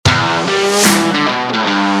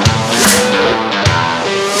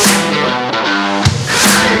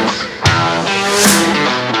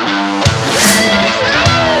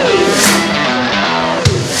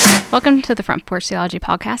Welcome to the Front Porch Theology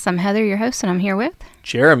Podcast. I'm Heather, your host, and I'm here with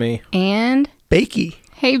Jeremy and Bakey.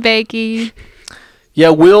 Hey, Bakey. Yeah,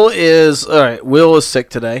 Will is sick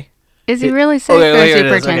today. Is he really sick, or is he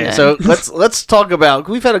pretending? Okay, so let's talk about.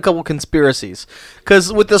 We've had a couple conspiracies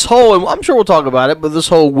because with this whole, and I'm sure we'll talk about it, but this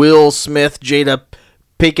whole Will Smith, Jada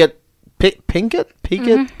Pinkett.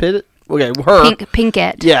 Okay, her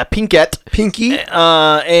Pinkett. Yeah, Pinkett. Pinky.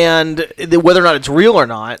 And whether or not it's real or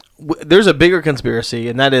not, there's a bigger conspiracy,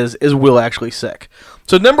 and that is Will actually sick?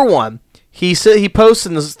 So number one, he posts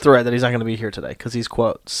in this thread that he's not going to be here today because he's,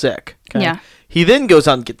 quote, sick. Okay? Yeah. He then goes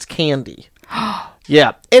out and gets candy.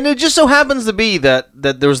 Yeah, and it just so happens to be that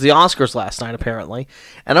there was the Oscars last night, apparently.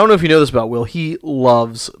 And I don't know if you know this about Will. He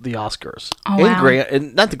loves the Oscars. Oh, wow.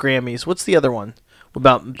 And not the Grammys. What's the other one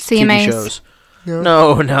about CMAs? TV shows?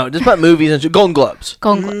 No, just about movies and Golden Globes.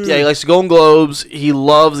 Golden Globes. Yeah, he likes the Golden Globes. He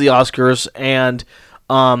loves the Oscars, and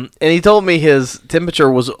he told me his temperature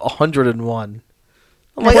was 101.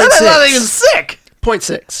 I'm like, that's not even sick.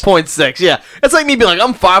 0.6. 0.6, yeah. It's like me being like,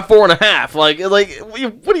 I'm 5'4.5". Like,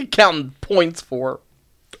 what are you counting points for?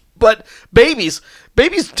 But babies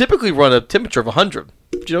typically run a temperature of 100.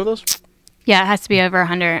 Do you know those? Yeah, it has to be over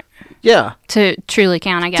 100 Yeah. to truly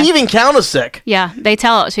count, I guess. To even count as sick. Yeah, they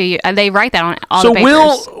tell it to you. They write that on all the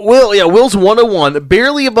papers. Will's 101,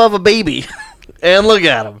 barely above a baby. And look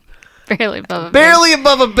at him. Barely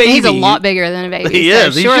above a baby. He's a lot bigger than a baby. He so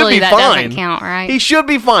is. He surely should be that fine. doesn't count, right? He should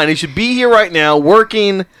be fine. He should be here right now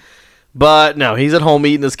working. But no, he's at home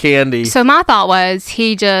eating his candy. So my thought was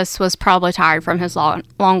he just was probably tired from his long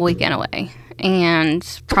weekend away. And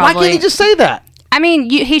probably... Why can't he just say that? I mean,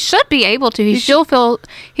 he should be able to. He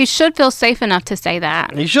should feel safe enough to say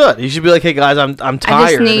that. He should. He should be like, hey guys, I'm tired.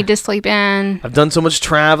 I just need to sleep in. I've done so much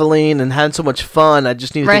traveling and had so much fun. I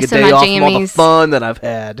just need to take a Rest of day my off from all the jammies. fun that I've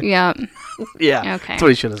had. Yep. Yeah. Okay. That's what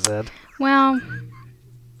he should have said. Well,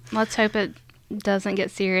 let's hope it doesn't get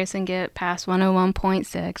serious and get past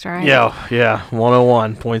 101.6, right? Yeah.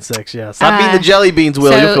 101.6. Yeah. Stop eating the jelly beans,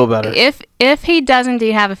 Will. So You'll feel better. If he does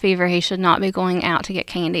indeed have a fever, he should not be going out to get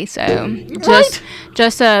candy. So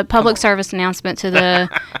just a public service announcement to the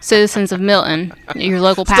citizens of Milton. Your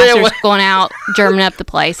local pastor's going out, German up the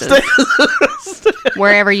places.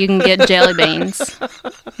 Wherever you can get jelly beans.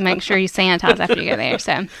 Make sure you sanitize after you go there.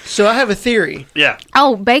 So I have a theory. Yeah.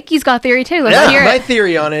 Oh, Bakey's got a theory too. Let's hear it. My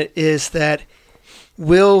theory on it is that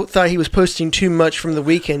Will thought he was posting too much from the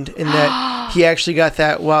weekend and that he actually got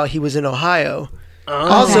that while he was in Ohio.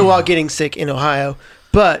 Also while getting sick in Ohio.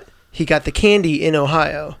 But he got the candy in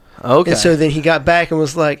Ohio. Okay. And so then he got back and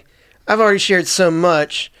was like, I've already shared so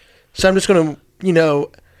much, so I'm just going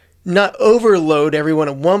to, not overload everyone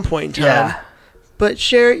at one point in time. Yeah. But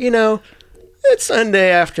share, it's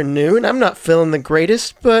Sunday afternoon. I'm not feeling the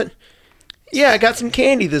greatest, but yeah, I got some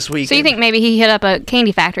candy this weekend. So you think maybe he hit up a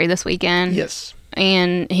candy factory this weekend? Yes.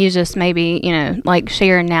 And he's just maybe,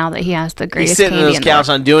 sharing now that he has the greatest He's sitting candy on his couch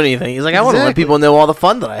not doing anything. He's like, I want to let people know all the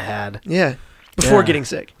fun that I had. Yeah. Before getting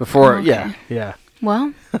sick. Okay. Yeah.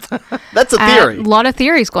 Well, that's a theory. A lot of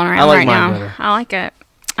theories going around like right mine now. better. I like it.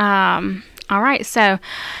 All right. So,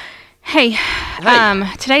 hey.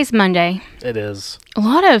 Today's Monday. It is. A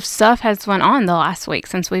lot of stuff has went on the last week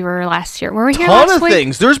since we were last year. Were we here Ton last of week?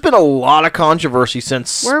 things. There's been a lot of controversy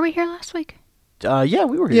since. Were we here last week? Yeah,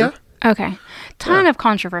 we were here. Yeah. Okay. Ton of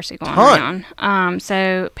controversy going around.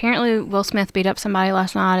 So apparently Will Smith beat up somebody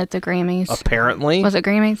last night at the Grammys. Apparently. Was it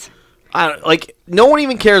Grammys? No one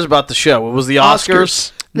even cares about the show. It was the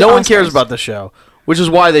Oscars. No one cares about the show, which is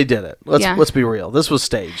why they did it. Let's be real. This was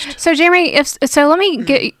staged. So Jeremy, let me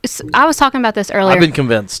get. I was talking about this earlier. I've been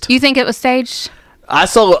convinced. You think it was staged? I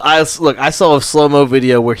saw a slow-mo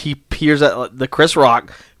video where he peers at Chris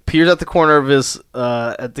Rock peers at the corner of his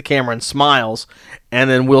at the camera and smiles, and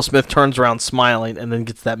then Will Smith turns around smiling and then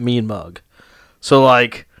gets that mean mug. So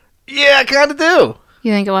yeah, I kind of do.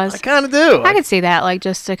 You think it was? I kind of do. I could see that,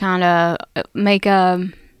 just to kind of make a...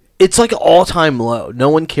 It's like an all-time low. No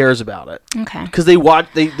one cares about it. Okay. Because they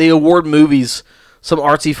award movies, some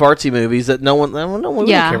artsy-fartsy movies that no one really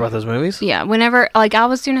care about those movies. Yeah. Whenever, I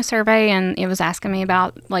was doing a survey and it was asking me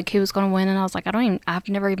about, who was going to win, and I was like, I've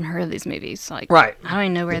never even heard of these movies. Right. I don't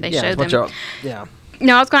even know where they showed them. Yeah.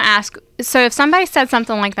 No, I was going to ask, so if somebody said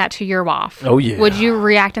something like that to your wife, would you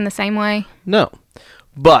react in the same way? No.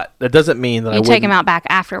 But that doesn't mean that I would take him out back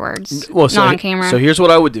afterwards, not on camera. So here's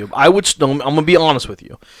what I would do. I'm going to be honest with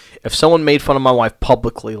you. If someone made fun of my wife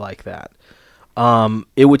publicly like that,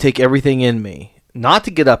 it would take everything in me not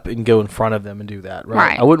to get up and go in front of them and do that.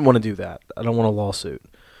 Right? I wouldn't want to do that. I don't want a lawsuit.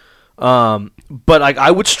 But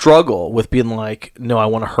I would struggle with being like, no, I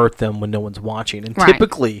want to hurt them when no one's watching. And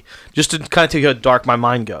typically, just to kind of tell you how dark my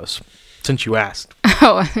mind goes, since you asked.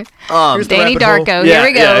 Danny Darko. Yeah, Here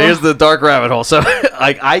we go. Yeah, here's the dark rabbit hole. So,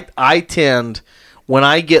 like, I tend, when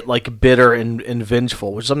I get like bitter and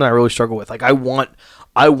vengeful, which is something I really struggle with. Like, I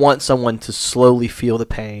want someone to slowly feel the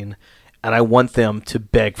pain, and I want them to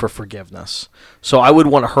beg for forgiveness. So I would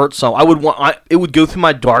want to hurt it would go through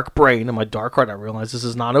my dark brain and my dark heart. I realize this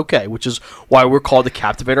is not okay, which is why we're called to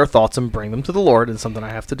captivate our thoughts and bring them to the Lord, and something I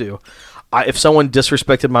have to do. If someone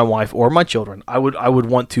disrespected my wife or my children, I would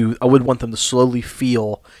want them to slowly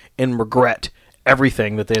feel and regret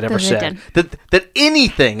everything that they'd ever said. That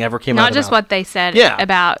anything ever came out of Not just their mouth. what they said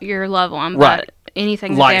about your loved one, Right. but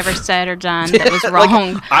anything that they ever said or done that was Like,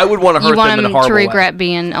 wrong. I would want to hurt them in a horrible to regret way.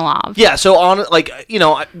 being alive. Yeah, so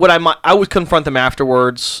I would confront them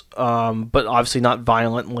afterwards, but obviously not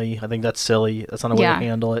violently. I think that's silly. That's not a way to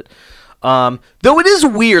handle it. Though it is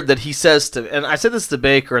weird that he says and I said this to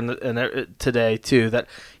Baker today too, that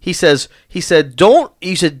he said,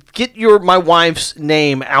 get my wife's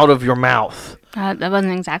name out of your mouth. That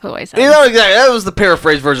wasn't exactly what he said. Not exactly. That was the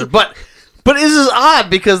paraphrase version, but this is odd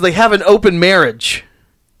because they have an open marriage.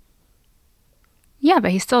 Yeah,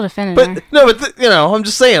 but he's still defending her. No, but I'm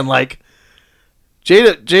just saying, like,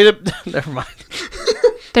 Jada. Never mind.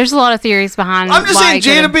 There's a lot of theories behind. I'm just saying,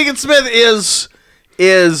 Jada Pinkett Smith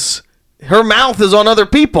is her mouth is on other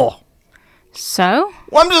people. So?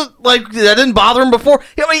 Well, I'm just like, that didn't bother him before.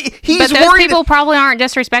 I mean, he's but those people probably aren't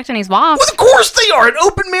disrespecting his wife. Well, of course they are. An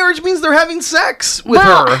open marriage means they're having sex with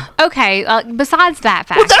her. Okay, besides that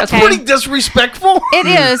fact. Well, that's pretty disrespectful. It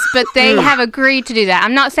is, but they have agreed to do that.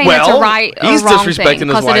 I'm not saying it's a right or wrong thing,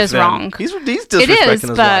 because it is wrong. He's disrespecting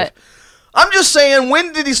his wife. I'm just saying,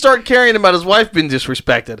 when did he start caring about his wife being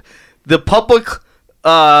disrespected? The public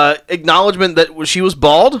acknowledgement that she was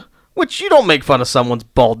bald? Which, you don't make fun of someone's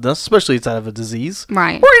baldness, especially it's out of a disease.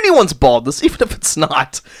 Right. Or anyone's baldness, even if it's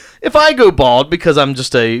not. If I go bald because I've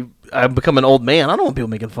become an old man, I don't want people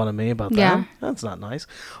making fun of me about that. Yeah. That's not nice.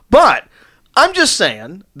 But I'm just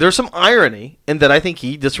saying, there's some irony in that I think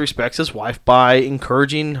he disrespects his wife by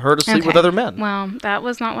encouraging her to sleep with other men. Well, that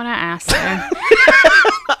was not what I asked. So.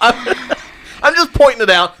 I'm just pointing it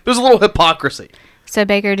out. There's a little hypocrisy. So,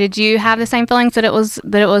 Baker, did you have the same feelings that it was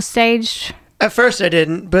staged? At first I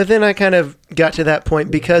didn't, but then I kind of got to that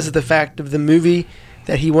point because of the fact of the movie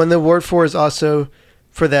that he won the award for is also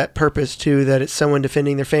for that purpose too, that it's someone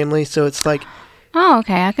defending their family. So it's like, oh,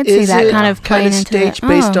 okay, I could see that kind of playing into staged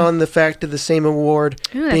based on the fact of the same award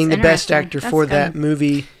being the best actor for that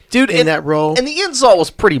movie, in that role. And the insult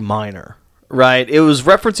was pretty minor, right? It was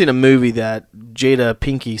referencing a movie that Jada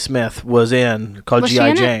Pinkett Smith was in called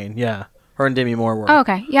G.I. Jane. Yeah, her and Demi Moore were. Oh,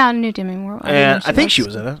 okay, yeah, I knew Demi Moore. And I think she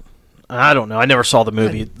was in it. I don't know. I never saw the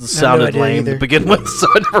movie. It sounded lame to begin with, so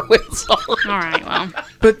I never went and saw it. All right, well.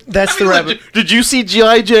 But that's the rabbit. Did you see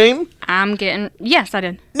G.I. Jane? Yes, I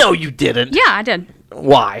did. No, you didn't. Yeah, I did.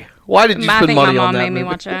 Why? Why did you spend money on that movie? I think my mom made me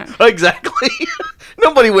watch it. Exactly.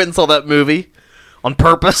 Nobody went and saw that movie on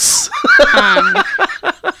purpose. No,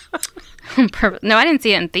 I didn't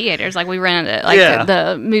see it in theaters. Like, we rented it, like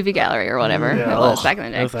the movie gallery or whatever it was back in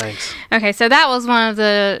the day. No thanks. Okay, so that was one of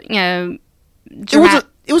the,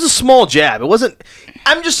 It was a small jab. It wasn't.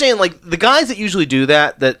 I'm just saying, like, the guys that usually do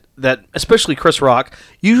that especially Chris Rock,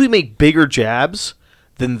 usually make bigger jabs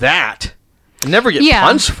than that and never get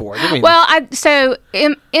punched for it. I mean, well, so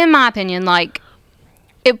in my opinion, like,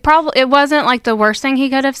 it wasn't like the worst thing he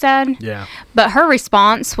could have said. Yeah. But her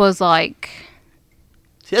response was like,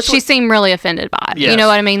 she seemed really offended by it. Yes. You know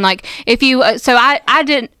what I mean? Like, if you,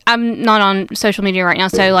 I'm not on social media right now,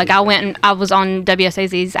 so like I went and I was on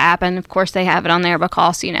WSAZ's app, and of course they have it on there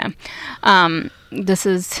because, this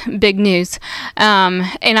is big news. And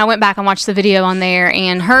I went back and watched the video on there,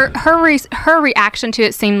 and her reaction to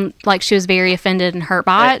it seemed like she was very offended and hurt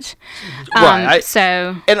by it. Right.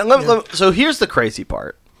 So here's the crazy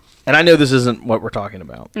part. And I know this isn't what we're talking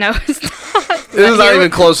about. No, it's not. This is not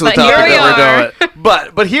even close to the topic that we're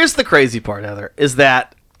doing. But here's the crazy part, Heather, is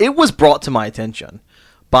that it was brought to my attention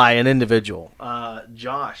by an individual.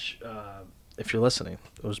 Josh, if you're listening,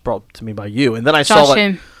 it was brought to me by you. And then I saw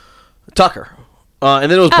it. Tucker.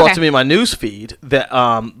 And then it was brought to me in my news feed that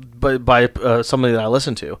by somebody that I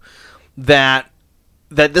listened to, that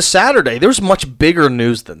this Saturday there was much bigger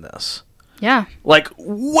news than this. Yeah. Like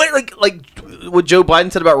what Joe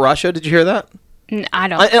Biden said about Russia. Did you hear that? I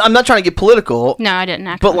don't. I'm not trying to get political. No, I didn't.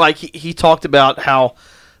 Actually. But like he talked about how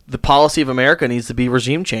the policy of America needs to be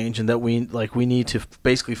regime change, and that we need to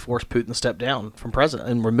basically force Putin to step down from president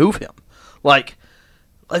and remove him. Like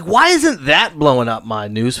why isn't that blowing up my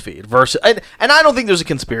news feed? Versus, and I don't think there's a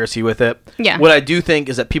conspiracy with it. Yeah. What I do think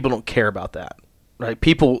is that people don't care about that. Right?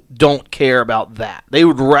 People don't care about that.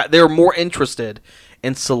 They're more interested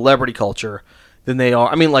in celebrity culture than they are.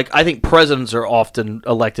 I mean, like, I think presidents are often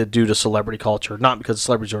elected due to celebrity culture, not because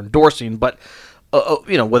celebrities are endorsing, but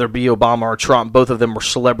whether it be Obama or Trump, both of them were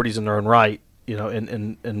celebrities in their own right.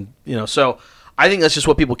 So I think that's just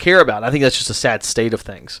what people care about. I think that's just a sad state of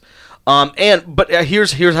things. But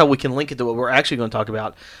here's how we can link it to what we're actually going to talk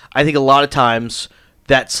about. I think a lot of times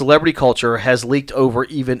that celebrity culture has leaked over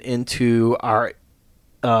even into our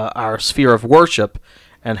sphere of worship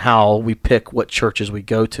and how we pick what churches we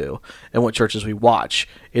go to and what churches we watch.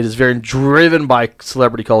 It is very driven by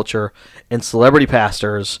celebrity culture and celebrity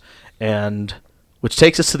pastors, and which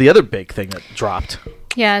takes us to the other big thing that dropped.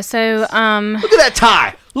 Yeah, so look at that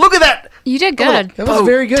tie. Look at that. You did good. That was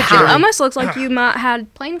very good. It almost looks like you might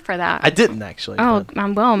had planned for that. I didn't actually. Oh,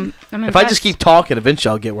 well, if I just keep talking,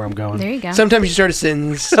 eventually I'll get where I'm going. There you go. Sometimes you start a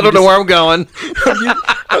sentence. I don't know where I'm going.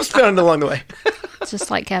 I was found along the way.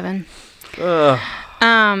 Just like Kevin.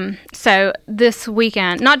 So this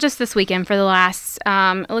weekend, not just this weekend, for the last,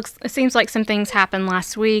 it seems like some things happened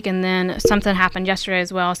last week, and then something happened yesterday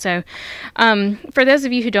as well. So, for those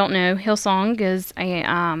of you who don't know, Hillsong is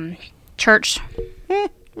a church,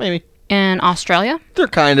 maybe in Australia.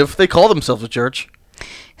 They call themselves a church.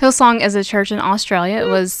 Hillsong is a church in Australia. It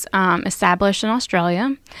was established in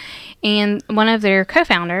Australia, and one of their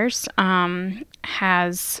co-founders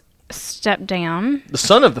has stepped down. The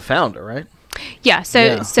son of the founder, right? Yeah,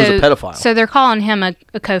 so who's a pedophile. So they're calling him a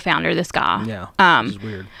co-founder, this guy. Yeah, which is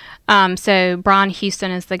weird. So Brian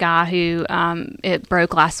Houston is the guy who it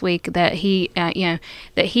broke last week that he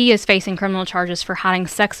is facing criminal charges for hiding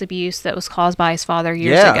sex abuse that was caused by his father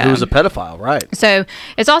years ago. Yeah, who was a pedophile, right? So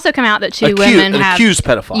it's also come out that two women have accused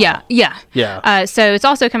pedophile. Yeah. So it's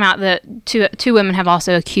also come out that two women have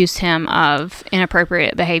also accused him of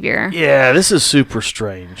inappropriate behavior. Yeah, this is super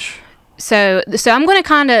strange. So I'm going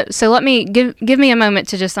to let me give me a moment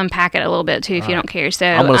to just unpack it a little bit too, if you don't care. So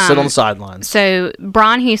I'm going to sit on the sidelines. So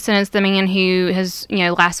Brian Houston is the man who has,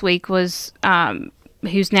 last week was,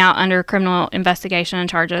 who's now under criminal investigation and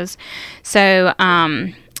charges. So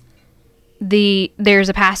there's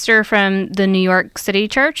a pastor from the New York City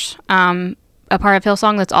church, a part of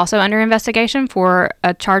Hillsong, that's also under investigation for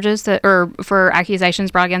charges for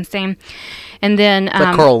accusations brought against him. And then is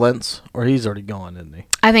that Carl Lentz, or he's already gone, isn't he?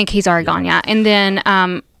 I think he's already gone, yeah. And then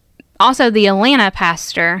also the Atlanta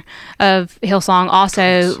pastor of Hillsong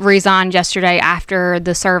also resigned yesterday after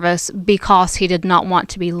the service because he did not want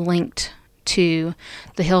to be linked to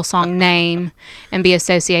the Hillsong name and be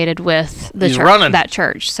associated with the church, that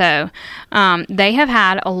church. So they have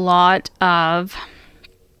had a lot of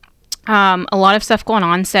stuff going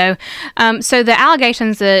on. So the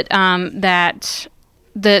allegations that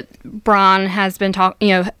Brian has been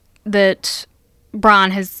that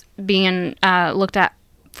Brian has been looked at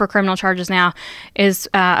for criminal charges now is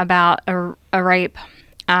about a rape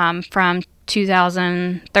from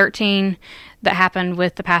 2013 that happened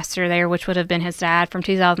with the pastor there, which would have been his dad, from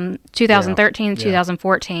 2013 to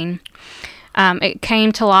 2014. It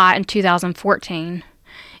came to light in 2014.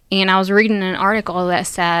 And I was reading an article that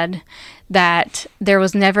said that there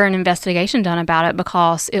was never an investigation done about it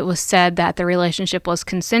because it was said that the relationship was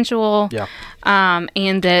consensual,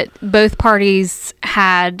 and that both parties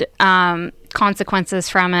had consequences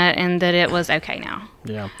from it, and that it was okay now.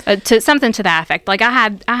 Yeah, something to that effect. Like I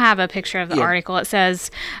have a picture of the article. It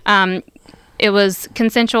says it was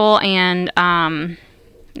consensual and.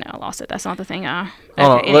 No, I lost it. That's not the thing.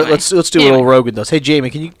 Anyway. Let's do what Old Rogan does. Hey, Jamie,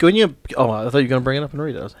 can you? Oh, I thought you were going to bring it up and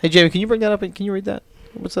read it. Hey, Jamie, can you bring that up and can you read that?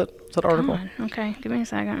 What's that? What's that article? Okay, give me a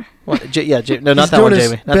second. What? No, not that one,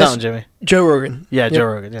 Jamie. Not that one, Jamie. Joe Rogan. Yeah, Joe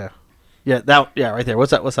Rogan. Yeah. Yeah, right there.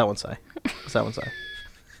 What's that one say? What's that one say?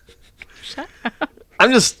 Shut up.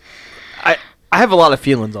 I have a lot of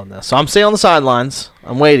feelings on this, so I'm staying on the sidelines.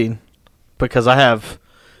 I'm waiting because I have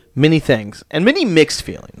many things and many mixed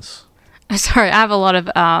feelings. Sorry, I have a lot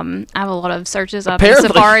of searches up in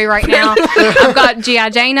Safari right now. I've got G.I.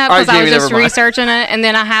 Jane up because I was just researching it, and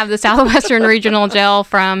then I have the Southwestern Regional Jail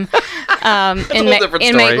from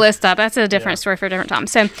inmate list up. That's a different story for a different time.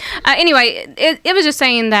 So anyway, it was just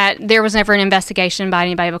saying that there was never an investigation by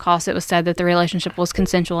anybody because it was said that the relationship was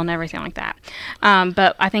consensual and everything like that.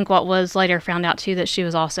 But I think what was later found out too, that she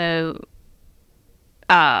was also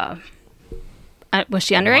was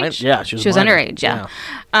she underage? Yeah, she was underage. Yeah.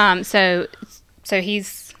 So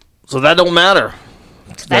that don't matter.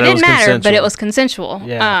 That didn't matter, but it was consensual.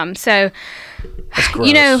 Yeah. So that's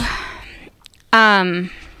gross.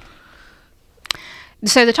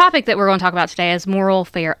 So the topic that we're going to talk about today is moral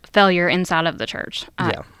failure inside of the church.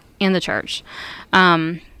 In the church.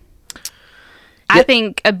 I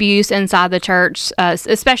think abuse inside the church,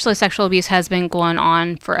 especially sexual abuse, has been going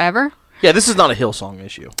on forever. Yeah, this is not a Hillsong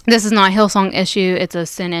issue. This is not a Hillsong issue. It's a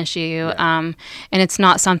sin issue. Yeah. And it's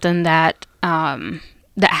not something that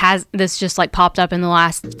that's just like popped up in the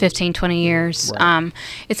last 15, 20 years. Right.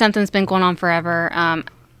 It's something that's been going on forever.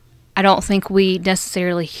 I don't think we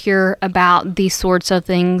necessarily hear about these sorts of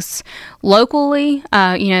things locally.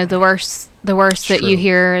 The worst that you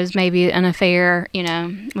hear is maybe an affair,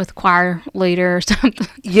 with choir leader or something.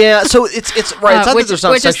 Yeah, so it's right. It's not which, that there's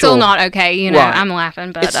not which sexual, is still not okay. Right. I'm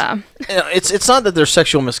laughing, but it's not that there's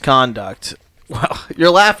sexual misconduct. Well, you're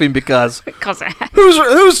laughing because because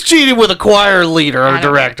who's cheating with a choir leader or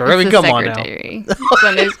director? I mean, come on now.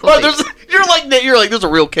 Well, you're like there's a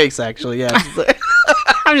real case actually. Yeah.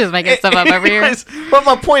 I'm just making stuff up over here. But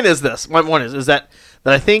my point is this. My point is that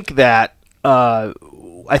I think that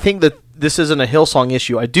this isn't a Hillsong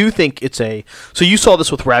issue. I do think it's a. So you saw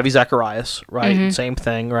this with Ravi Zacharias, right? Mm-hmm. Same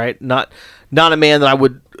thing, right? Not a man that I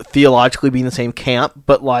would theologically be in the same camp,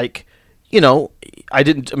 but like, I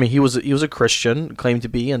didn't. I mean, he was a Christian, claimed to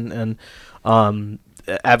be, and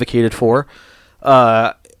advocated for.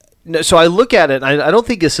 So I look at it, and I don't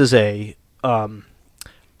think this is a.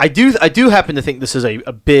 I do happen to think this is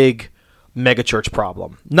a big megachurch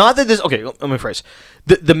problem. Not that this. Okay, let me rephrase.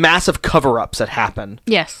 The massive cover-ups that happen.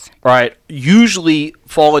 Yes. Right. Usually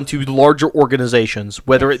fall into larger organizations,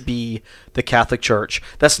 whether it be the Catholic Church,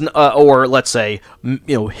 or let's say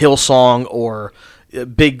Hillsong or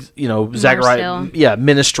big Zachariah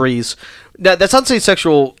ministries. Now, that's not to say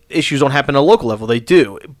sexual issues don't happen at a local level. They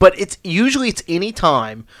do, but it's any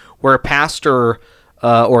time where a pastor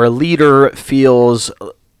or a leader feels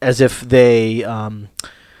as if they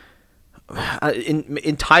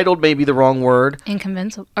entitled may be the wrong word.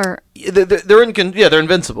 Inconvincible, or they're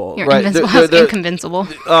invincible. You're right? Invincible. They're inconvincible.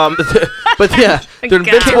 But yeah, they're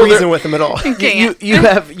invincible. Can't reason with them at all.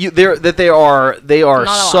 They are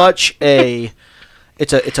such a.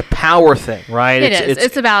 It's a power thing, right?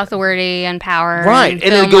 It's about authority and power, right? And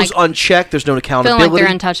it goes unchecked. There's no accountability. Feeling like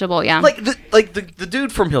they're untouchable, yeah. Like the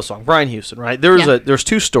dude from Hillsong, Brian Houston, right? There's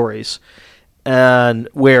two stories, and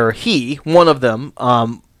where one of them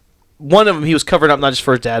he was covered up not just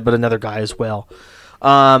for his dad but another guy as well.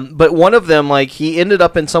 But one of them, like, he ended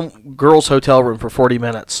up in some girl's hotel room for 40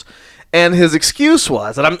 minutes. And his excuse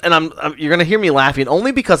was, and I'm you're gonna hear me laughing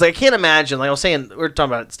only because I can't imagine. Like I was saying, we were talking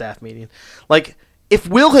about it at staff meeting. Like, if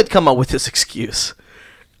Will had come up with this excuse,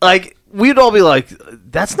 like, we'd all be like,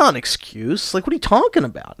 "That's not an excuse. Like, what are you talking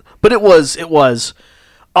about?" But it was.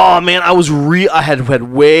 Oh man, I had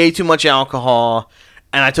way too much alcohol,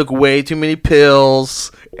 and I took way too many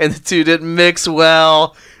pills, and the two didn't mix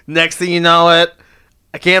well. Next thing you know it,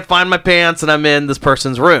 I can't find my pants, and I'm in this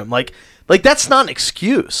person's room. Like that's not an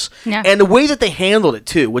excuse. Yeah. And the way that they handled it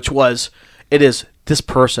too, this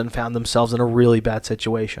person found themselves in a really bad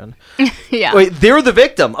situation. Yeah. Wait, they're the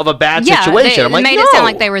victim of a bad situation. I'm like, it sound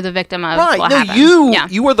like they were the victim of what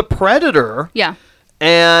happened. You are the predator. Yeah.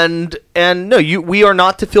 And no, we are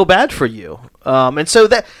not to feel bad for you. And so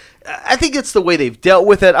that, I think it's the way they've dealt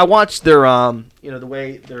with it. I watched their the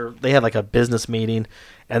way they had like a business meeting,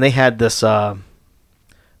 and they had this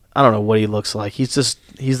I don't know what he looks like.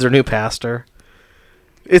 He's their new pastor.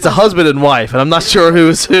 It's a husband and wife, and I'm not sure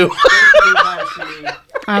who's who.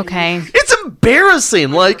 Okay. It's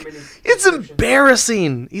embarrassing. Like, it's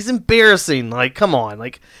embarrassing. He's embarrassing. Like, come on.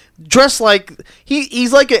 Like, dressed like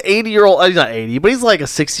he's like an 80-year-old. He's not 80, but he's like a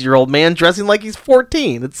 60-year-old man dressing like he's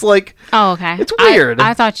 14. It's like, oh, okay. It's weird.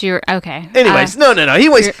 I thought you were okay. Anyways, no.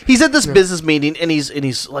 He's at this business meeting, and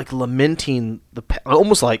he's like lamenting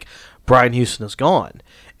almost like Brian Houston is gone,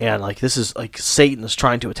 and like this is like Satan is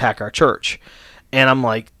trying to attack our church, and I'm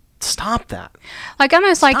like, stop that. Like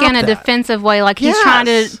almost like in a defensive way, like he's trying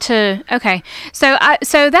to okay. So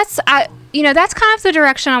that's that's kind of the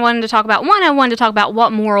direction I wanted to talk about. One, I wanted to talk about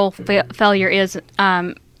what moral failure is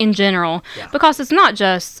in general, because it's not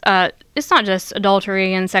just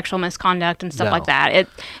adultery and sexual misconduct and stuff like that.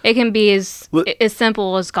 It can be as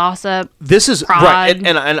simple as gossip. This is pride.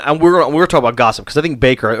 Right, and we're going to talk about gossip, because I think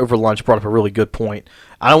Baker over lunch brought up a really good point.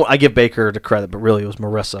 I give Baker the credit, but really it was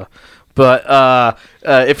Marissa. But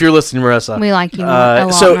if you're listening, Marissa, we like you a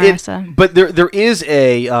lot, Marissa. But there is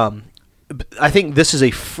I think this is a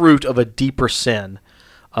fruit of a deeper sin,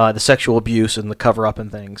 the sexual abuse and the cover up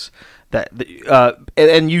and things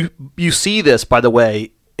and you see this, by the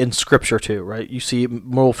way, in Scripture too, right? You see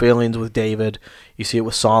moral failings with David, you see it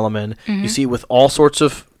with Solomon, you see it with all sorts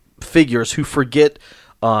of figures who forget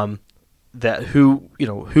that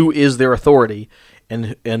who is their authority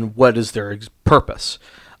and what is their purpose.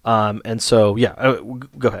 And so,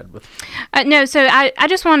 go ahead. No, so I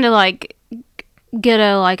just wanted to get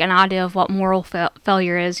an idea of what moral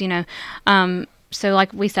failure is. so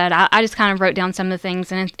like we said, I just kind of wrote down some of the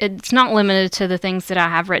things, and it's not limited to the things that I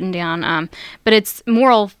have written down, but it's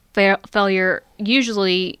moral failure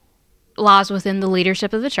usually lies within the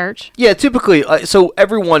leadership of the church. Yeah, typically, so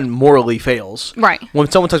everyone morally fails. Right.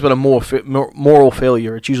 When someone talks about a moral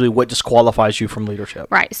failure, it's usually what disqualifies you from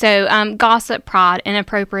leadership. Right. So gossip, pride,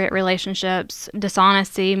 inappropriate relationships,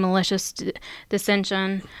 dishonesty, malicious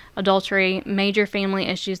dissension, adultery, major family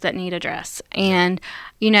issues that need address. And,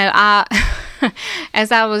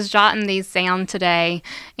 as I was jotting these down today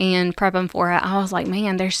and prepping for it, I was like,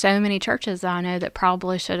 man, there's so many churches that I know that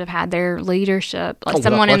probably should have had their leadership, like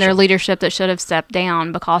someone in their leadership that should have stepped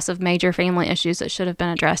down because of major family issues that should have been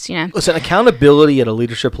addressed, Listen, accountability at a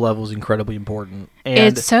leadership level is incredibly important.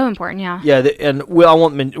 And it's so important, yeah. Yeah, and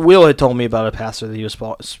Will had told me about a pastor that he was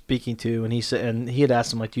speaking to, and he had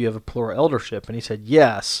asked him, like, do you have a plural eldership? And he said,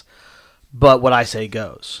 yes, but what I say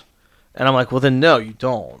goes. And I'm like, well, then no, you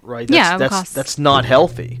don't, right? That's not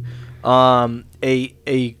healthy. An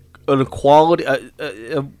equality,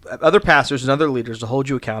 other pastors and other leaders to hold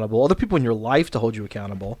you accountable, other people in your life to hold you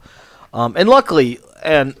accountable, and luckily,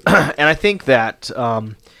 and I think that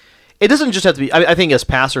it doesn't just have to be. I think as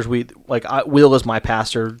pastors, Will is my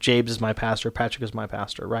pastor, James is my pastor, Patrick is my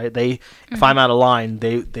pastor, right? If I'm out of line,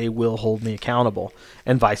 they will hold me accountable,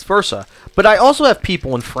 and vice versa. But I also have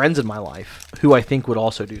people and friends in my life who I think would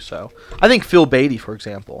also do so. I think Phil Beatty, for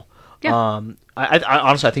example. Yeah. I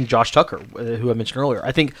honestly, I think Josh Tucker, who I mentioned earlier.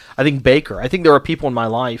 I think Baker. I think there are people in my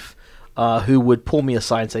life who would pull me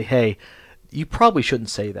aside and say, "Hey, you probably shouldn't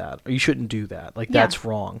say that, or you shouldn't do that. Like that's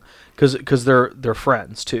wrong," because they're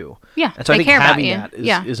friends too. Yeah, and so I think having that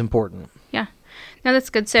is important. Yeah, no, that's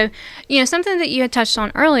good. So, something that you had touched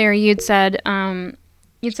on earlier, you'd said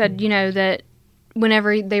that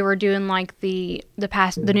whenever they were doing like the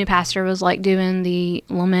new pastor was like doing the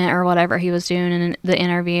lament or whatever he was doing in the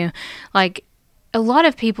interview, like a lot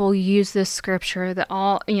of people use this scripture that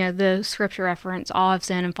the scripture reference, all have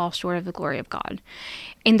sinned and fall short of the glory of God.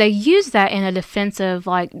 And they use that in a defensive,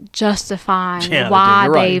 like justifying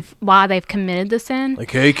why they've committed the sin.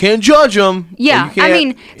 Like, hey, you can't judge them. Yeah,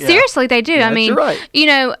 seriously, they do. Yeah, you're right.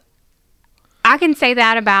 I can say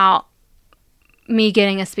that about me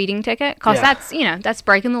getting a speeding ticket because that's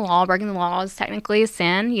breaking the law. Breaking the law is technically a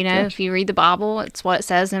sin. If you read the Bible, it's what it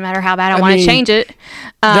says. No matter how bad I want to change it.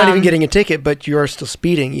 Not even getting a ticket, but you are still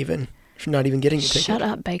speeding even if you're not even getting a ticket. Shut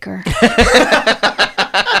up, Baker.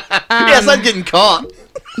 Yes, I'm getting caught.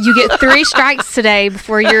 You get 3 strikes today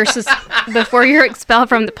before you're expelled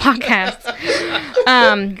from the podcast.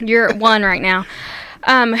 You're at 1 right now.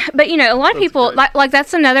 But a lot of people like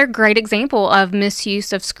that's another great example of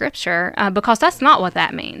misuse of scripture because that's not what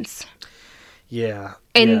that means. Yeah.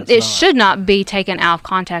 And it should not be taken out of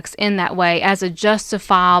context in that way as a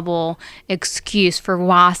justifiable excuse for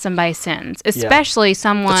why somebody sins, especially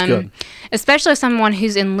someone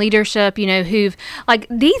who's in leadership, who've like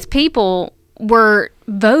these people were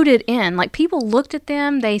voted in. Like people looked at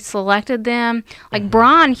them, they selected them. Like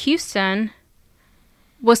Brian Houston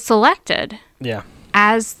was selected. Yeah.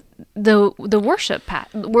 As the worship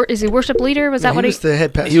is he worship leader? Was that what he was the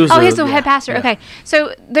head pastor? He's the head pastor. Yeah. Okay,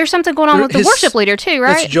 so there's something going on with the worship leader too,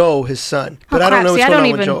 right? That's Joel, his son, but I don't know what's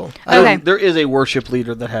going on with Joel. Okay, there is a worship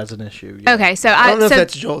leader that has an issue. Yeah. Okay, so I don't know if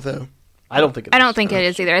that's Joel though. I don't think it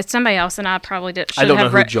is either. It's somebody else, and I probably did. I don't know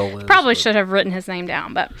who Joel is. Probably should have written his name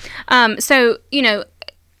down, but so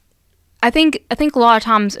I think a lot of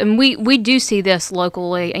times, and we do see this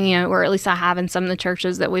locally, or at least I have in some of the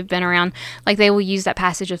churches that we've been around, like they will use that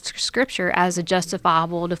passage of scripture as a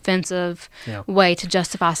justifiable, defensive way to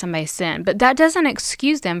justify somebody's sin. But that doesn't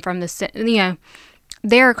excuse them from the sin.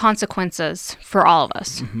 There are consequences for all of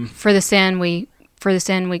us for the sin we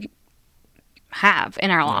have in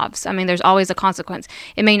our lives. I mean, there's always a consequence.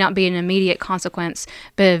 It may not be an immediate consequence,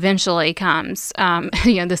 but eventually comes.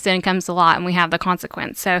 The sin comes to light, and we have the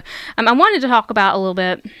consequence. So, I wanted to talk about a little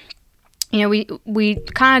bit. We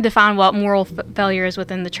kind of define what moral failure is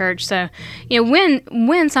within the church. So,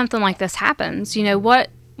 when something like this happens,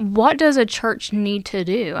 what does a church need to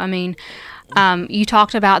do? I mean, you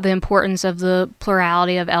talked about the importance of the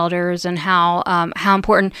plurality of elders and how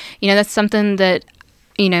important. That's something that.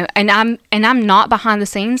 And I'm not behind the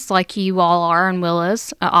scenes like you all are and Will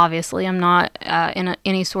is. Obviously, I'm not in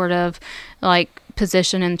any sort of like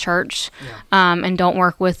position in church, and don't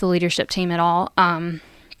work with the leadership team at all.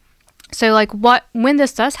 So like, when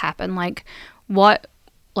this does happen, what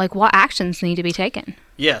actions need to be taken?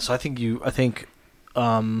 Yes, I think.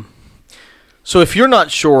 So if you're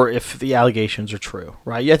not sure if the allegations are true,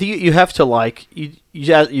 right? I think you have to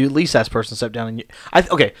you at least ask the person to step down and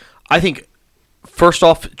I think. first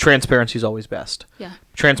off, transparency is always best. Yeah.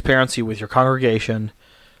 Transparency with your congregation.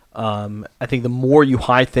 I think the more you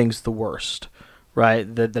hide things, the worse,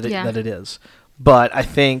 right? That it is. But I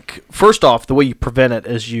think first off, the way you prevent it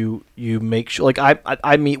is you make sure. Like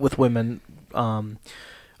I meet with women,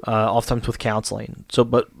 oftentimes with counseling. So,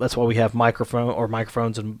 but that's why we have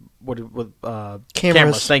microphones and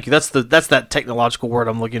cameras. Thank you. That's that technological word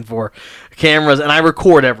I'm looking for. Cameras, and I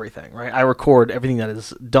record everything. Right, I record everything that is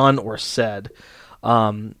done or said.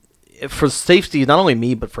 For safety, not only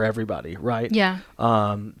me but for everybody, right? Yeah.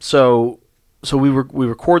 So we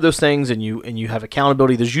record those things, and you have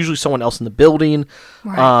accountability. There's usually someone else in the building.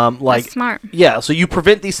 Right. That's smart. Yeah. So you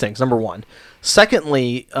prevent these things. Number one.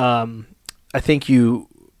 Secondly, I think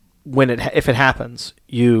if it happens,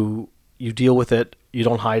 you deal with it. You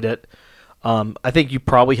don't hide it. I think you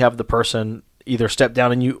probably have the person either step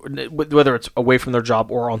down and whether it's away from their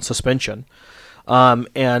job or on suspension.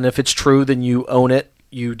 And if it's true, then you own it.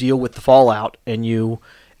 You deal with the fallout, and you,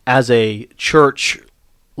 as a church,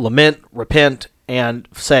 lament, repent, and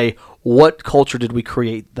say, what culture did we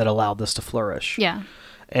create that allowed this to flourish? Yeah.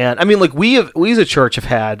 And I mean, like we as a church have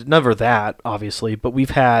had, never that obviously, but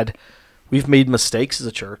we've made mistakes as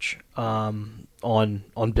a church on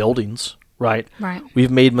buildings, right? Right.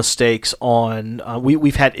 We've made mistakes on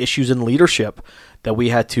we've had issues in leadership that we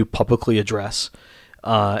had to publicly address,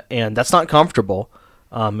 and that's not comfortable.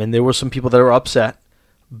 And there were some people that were upset.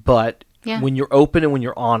 But when you're open and when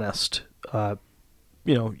you're honest, I don't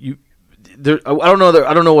know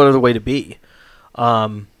what other way to be.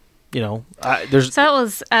 So that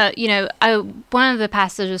was, one of the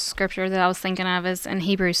passages of scripture that I was thinking of is in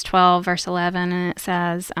Hebrews 12, verse 11, and it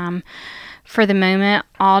says, for the moment,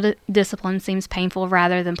 all discipline seems painful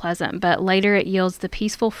rather than pleasant, but later it yields the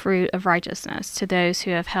peaceful fruit of righteousness to those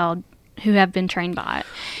who have been trained by it.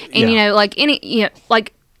 And,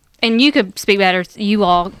 and you could speak better. You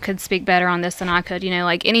all could speak better on this than I could.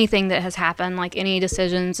 Like anything that has happened, like any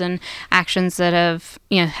decisions and actions that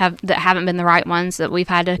that haven't been the right ones that we've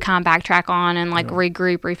had to kind of backtrack on and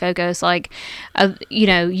regroup, refocus.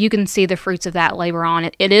 You can see the fruits of that labor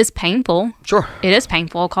on. It is painful. Sure, it is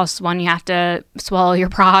painful because you have to swallow your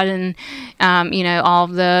pride and all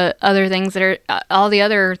the other things that are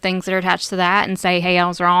attached to that, and say, hey, I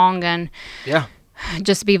was wrong, and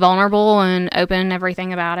just be vulnerable and open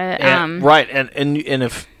everything about it. Right, and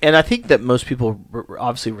I think that most people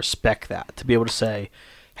obviously respect that, to be able to say,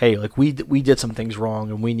 hey, like we did some things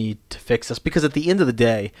wrong and we need to fix this, because at the end of the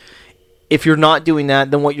day, if you're not doing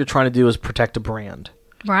that, then what you're trying to do is protect a brand.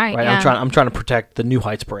 Right. Yeah. I'm trying to protect the New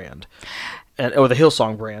Heights brand. Or the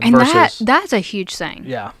Hillsong brand, and versus that's a huge thing.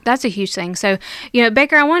 Yeah, that's a huge thing. So,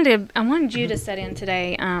 Baker, I wanted you to sit in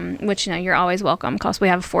today, which you're always welcome because we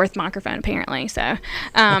have a fourth microphone apparently. So,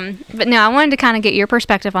 but no, I wanted to kind of get your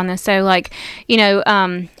perspective on this. So, I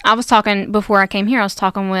was talking before I came here. I was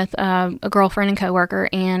talking with a girlfriend and coworker,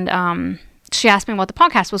 and she asked me what the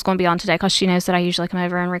podcast was going to be on today because she knows that I usually come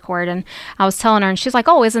over and record. And I was telling her, and she's like,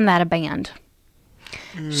 "Oh, isn't that a band?"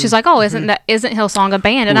 She's like, "Oh, isn't Hillsong a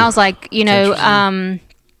band?" And I was like,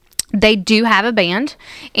 they do have a band,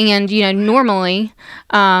 and normally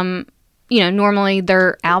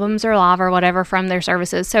their albums are live or whatever from their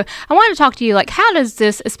services. So I wanted to talk to you, how does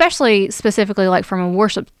this, specifically from a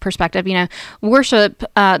worship perspective, worship,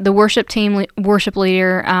 the worship team, worship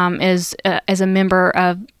leader is as a member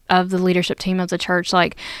of the leadership team of the church,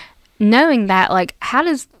 knowing that,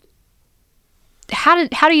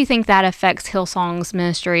 how do you think that affects Hillsong's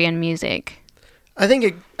ministry and music? I think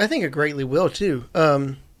it greatly will too.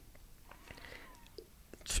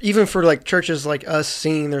 Even for churches like us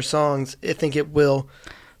singing their songs, I think it will.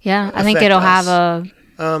 Yeah, I think it'll have a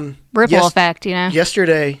ripple effect.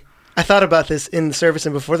 Yesterday, I thought about this in the service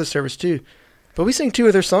and before the service too, but we sang 2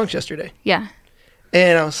 of their songs yesterday. Yeah,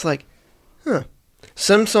 and I was like,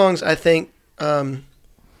 some songs I think.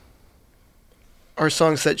 Are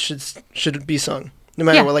songs that should be sung no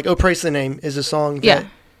matter what. "Oh, Praise the Name" is a song that,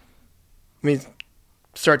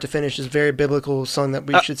 start to finish, is a very biblical song that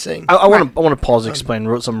we should sing. I want to pause and explain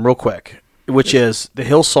something real quick, which is the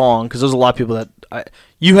Hillsong, because there's a lot of people that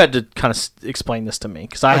you had to kind of explain this to me,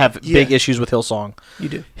 because I have big issues with Hillsong. You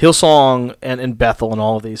do. Hillsong and Bethel and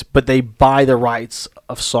all of these, but they buy the rights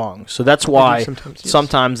of songs, so that's why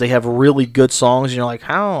sometimes they have really good songs, and you're like,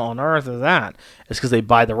 how on earth is that? It's because they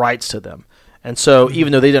buy the rights to them. And so,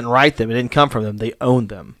 even though they didn't write them, it didn't come from them, they own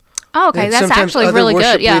them. Oh, okay, and that's actually really good.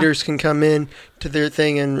 Sometimes other worship leaders can come in to their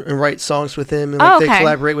thing and write songs with them, and they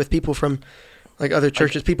collaborate with people from other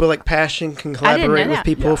churches. People like Passion can collaborate with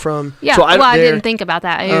people from. Yeah, so I didn't think about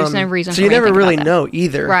that. There's no reason. So you never really know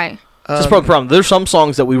either, right? That's probably the problem. There's some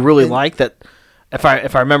songs that we really like that if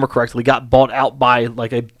I remember correctly, got bought out by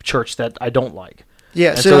like a church that I don't like.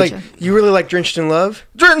 Yeah, so like you really like Drenched in Love?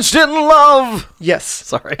 Drenched in Love. Yes.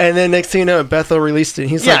 Sorry. And then next thing you know, Bethel released it.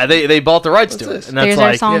 And he's like, they bought the rights to it, and that's There's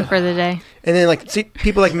our song for the day. And then like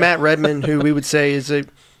people like Matt Redman, who we would say is a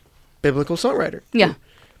biblical songwriter. Yeah.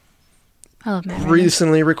 I love Matt Redman.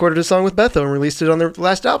 Recently recorded a song with Bethel and released it on their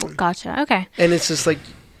last album. Gotcha. Okay. And it's just like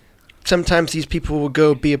sometimes these people will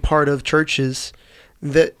go be a part of churches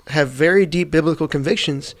that have very deep biblical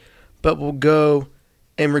convictions, but will go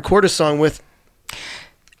and record a song with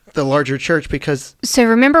the larger church because... So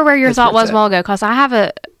remember where your thought was a while ago, because I have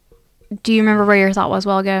a... Do you remember where your thought was a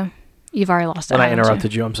while ago? You've already lost it. When I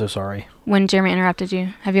interrupted you, I'm so sorry. When Jeremy interrupted you,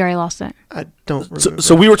 have you already lost it? I don't remember.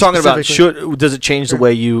 So we were talking about, does it change the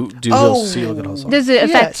way you do Hillsong? Does it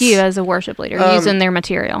affect you as a worship leader using their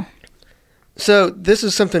material? So this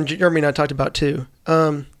is something Jeremy and I talked about too.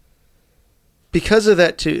 Because of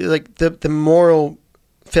that too, like the moral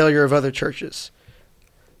failure of other churches,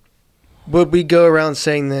 would we go around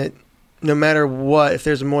saying that no matter what, if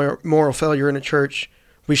there's a moral failure in a church,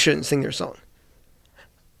 we shouldn't sing their song?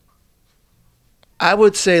 I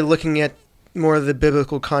would say looking at more of the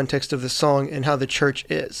biblical context of the song and how the church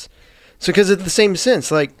is. So because in the same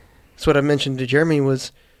sense, like that's what I mentioned to Jeremy,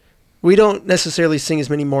 was we don't necessarily sing as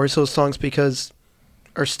many Mars Hill songs because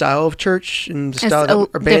our style of church and the style that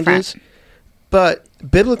our band is. But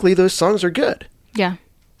biblically, those songs are good. Yeah.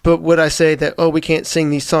 But would I say that, we can't sing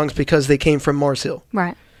these songs because they came from Mars Hill?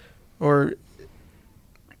 Right. Or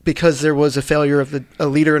because there was a failure of a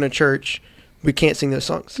leader in a church, we can't sing those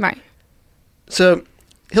songs? Right. So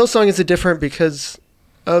Hillsong is different because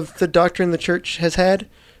of the doctrine the church has had.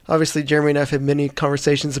 Obviously, Jeremy and I have had many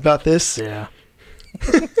conversations about this. Yeah.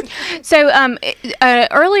 So,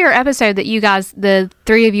 earlier episode that you guys, the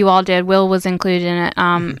three of you all did, Will was included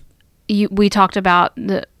in it. We talked about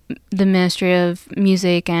the ministry of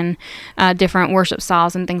music and different worship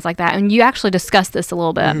styles and things like that. And you actually discussed this a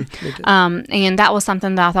little bit. And that was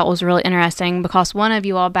something that I thought was really interesting because one of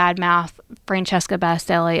you all badmouthed Francesca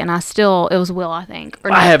Bastelli, and it was Will, I think.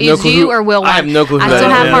 Or I have no clue. You or Will? I have no clue who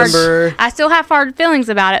that is. I still have hard feelings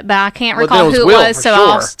about it, but I can't recall who it was, so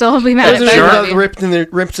I'll still be mad at both of you.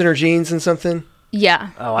 Ripped in her jeans and something? Yeah.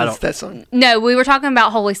 Oh, I don't. That song. No, we were talking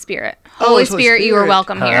about Holy Spirit. Holy Spirit, you were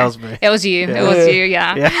welcome here. That was me. It was you. Yeah. It was you,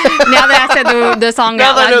 yeah. Now that I said the song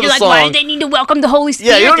out loud, you're like, why do they need to welcome the Holy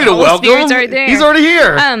Spirit? Yeah, you don't need to welcome him. Right there. He's already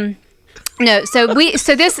here. No, so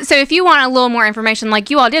if you want a little more information, like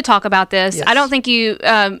you all did talk about this. Yes. I don't think you.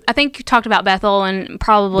 I think you talked about Bethel and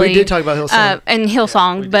probably we did talk about Hillsong and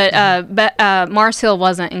Hillsong, but Mars Hill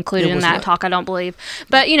wasn't included in that talk. I don't believe.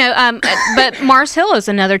 But but Mars Hill is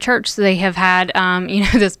another church. So they have had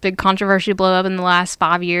this big controversy blow up in the last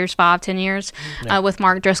 10 years with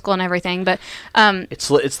Mark Driscoll and everything. But it's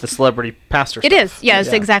the celebrity pastor. It is. Yeah, it's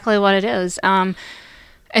exactly what it is. And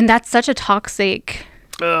that's such a toxic.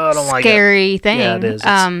 I don't scary thing. Yeah, it is.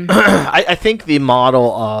 I think the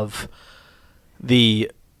model of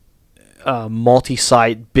the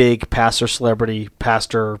multi-site big celebrity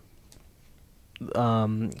pastor.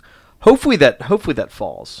 Hopefully that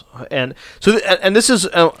falls, and so and this is.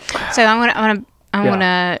 So I want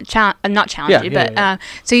to not challenge you, but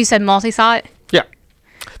so you said multi-site. Yeah.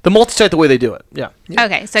 The multi-site, the way they do it, yeah.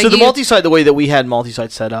 Okay, so the multi-site, the way that we had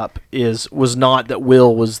multi-site set up was not that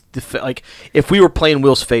Will was like if we were playing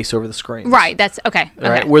Will's face over the screen, right? That's okay.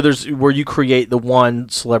 Right, where you create the one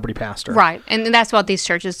celebrity pastor, right? And that's what these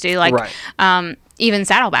churches do. Like, even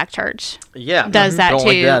Saddleback Church, does that don't too.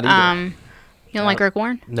 Like that you don't like Rick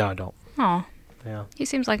Warren? No, I don't. Oh, yeah. He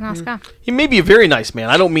seems like a nice guy. He may be a very nice man.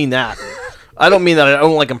 I don't mean that. I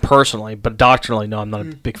don't like him personally, but doctrinally, no, I'm not a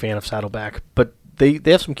big fan of Saddleback, but. They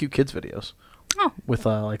have some cute kids videos. Oh. With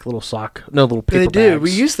like little little paper bags. They do.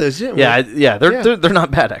 We use those, didn't we? Yeah. They're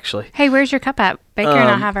not bad actually. Hey, where's your cup at? Baker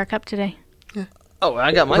and I have our cup today. Yeah. Oh,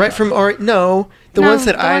 I got mine. Right from Ari. No, the ones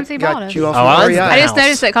that I got you off of REI. I just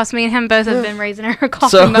noticed that because me and him both have been raising our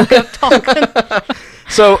coffee mug up talking.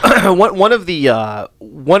 So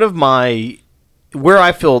one of my where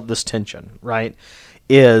I feel this tension, right,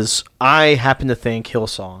 is I happen to think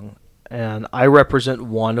Hillsong. And I represent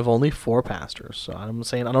one of only 4 pastors. So I'm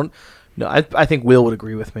saying I think Will would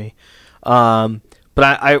agree with me. But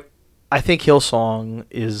I think Hillsong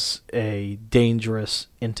is a dangerous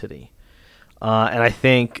entity. And I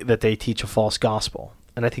think that they teach a false gospel.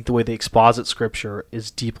 And I think the way they exposit Scripture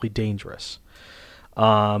is deeply dangerous.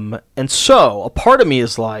 And so a part of me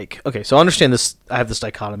is like, okay, so I understand this. I have this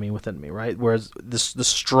dichotomy within me, right? Whereas this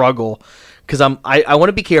struggle, because I want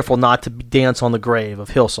to be careful not to dance on the grave of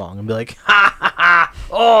Hillsong and be like, ha ha ha,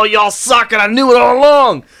 oh y'all suck and I knew it all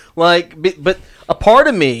along. Like, but a part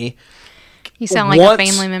of me You sound like a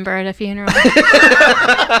family member at a funeral.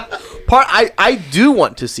 I do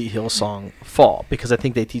want to see Hillsong fall because I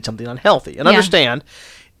think they teach something unhealthy. And understand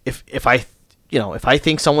if I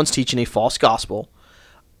think someone's teaching a false gospel,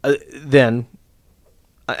 then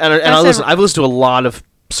I've listened to a lot of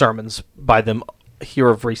sermons by them here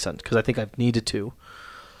of recent because I think I've needed to,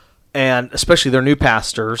 and especially their new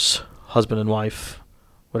pastors, husband and wife,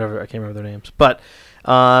 whatever, I can't remember their names, but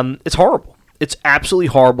it's horrible. It's absolutely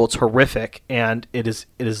horrible. It's horrific, and it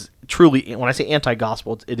is truly, when I say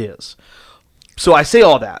anti-gospel, it is. So I say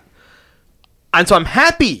all that, and so I'm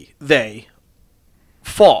happy they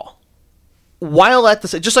fall. While at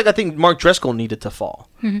the just like I think Mark Driscoll needed to fall,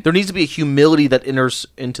 there needs to be a humility that enters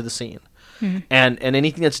into the scene, and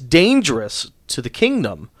anything that's dangerous to the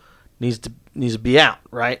kingdom needs to be out,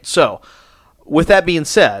 right? So, with that being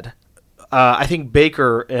said, I think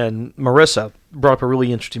Baker and Marissa brought up a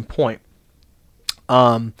really interesting point.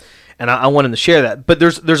 And I wanted to share that. But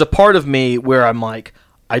there's a part of me where I'm like,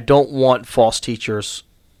 I don't want false teachers,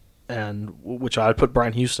 and which I would put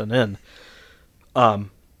Brian Houston in,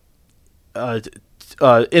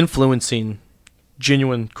 influencing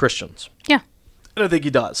genuine Christians. Yeah. And I think he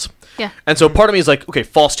does. Yeah. And so part of me is like, okay,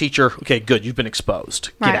 false teacher, okay, good, you've been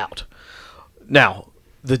exposed. Get out. Now,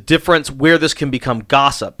 the difference where this can become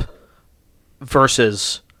gossip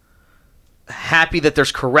versus happy that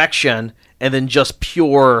there's correction and then just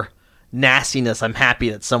pure nastiness. I'm happy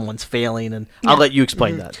that someone's failing, and I'll let you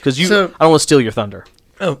explain that because I don't want to steal your thunder.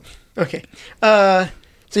 Oh, okay. So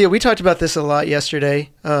yeah, we talked about this a lot yesterday.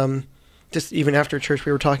 Just even after church,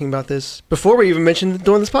 we were talking about this before we even mentioned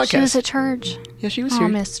doing this podcast. She was at church. Yeah, she was here. I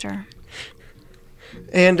missed her.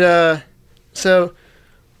 And so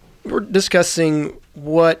we're discussing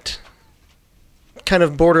what kind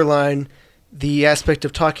of borderline the aspect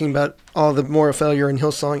of talking about all the moral failure in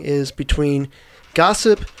Hillsong is between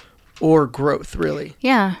gossip or growth, really.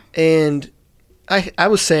 Yeah. And I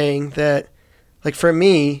was saying that, like, for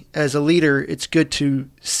me as a leader, it's good to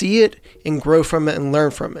see it and grow from it and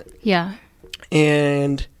learn from it. Yeah.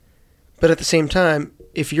 But at the same time,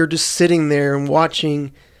 if you're just sitting there and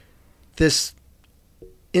watching this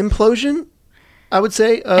implosion, I would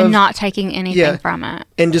say, and not taking anything from it,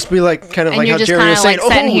 and just be like, kind of and like you're how just Jeremy was saying,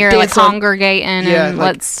 sitting here like congregating, and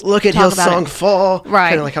like, let's look at Hillsong fall, right?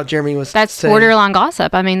 Kind of like how Jeremy was. That's saying. Borderline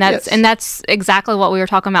gossip. I mean, that's exactly what we were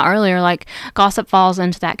talking about earlier. Like, gossip falls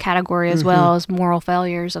into that category as well as moral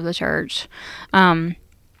failures of the church.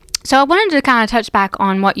 So I wanted to kind of touch back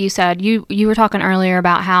on what you said. You were talking earlier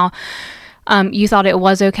about how you thought it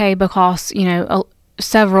was okay because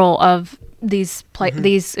several of these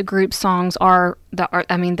these group songs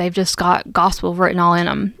they've just got gospel written all in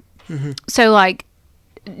them. So like,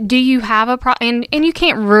 do you have a and you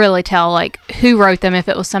can't really tell like who wrote them if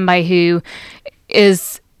it was somebody who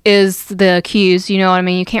is the accused, you know what I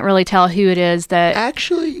mean? You can't really tell who it is that.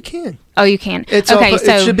 Actually, you can. Oh, you can. It's okay.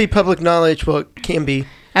 So it should be public knowledge. Well, it can be.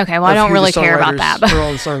 Okay, well, I don't really care about that. For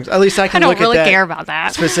all the songs. At least I can look at that. I don't really care about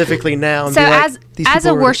that specifically now. And so be like, as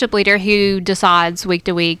a worship leader who decides week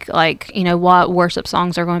to week, like, what worship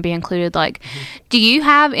songs are going to be included, like, do you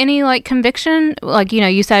have any, like, conviction? Like,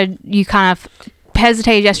 you said you kind of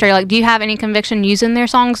hesitated yesterday. Like, do you have any conviction using their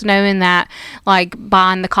songs, knowing that, like,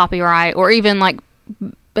 buying the copyright or even, like,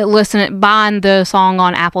 buying the song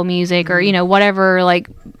on Apple Music or, whatever, like,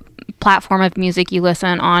 platform of music you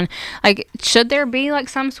listen on, like, should there be like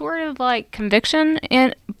some sort of like conviction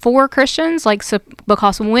for Christians, like, so,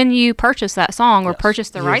 because when you purchase that song or purchase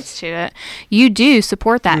the rights to it, you do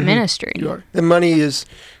support that ministry. You are. The money it's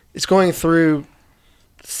going through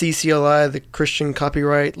CCLI, the Christian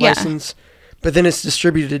Copyright License, but then it's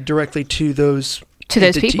distributed directly to those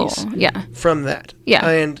people, from that.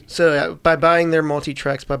 And so by buying their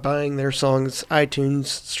multi-tracks, by buying their songs, iTunes,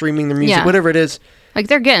 streaming their music, whatever it is, like,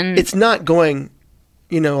 they're getting... It's not going,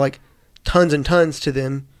 like, tons and tons to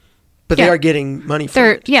them, but they are getting money from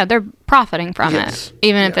it. Yeah, they're profiting from it,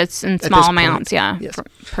 even if it's in small amounts,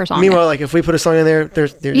 per song. Meanwhile, like, if we put a song in there,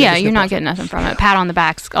 you're not getting nothing from it. Pat on the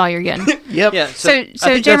back's all you're getting. Yep. Yeah, so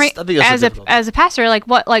Jeremy, as a pastor, like,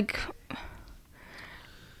 what, like...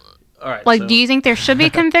 All right, like, do you think there should be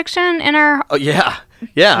conviction in our... Oh, yeah.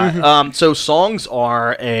 So songs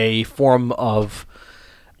are a form of...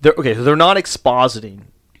 They're not expositing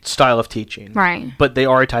style of teaching. Right. But they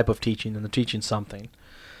are a type of teaching, and they're teaching something.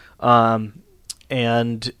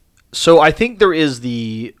 And so I think there is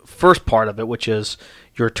the first part of it, which is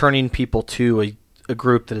you're turning people to a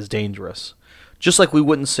group that is dangerous. Just like we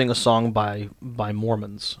wouldn't sing a song by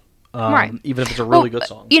Mormons Right. Even if it's a really good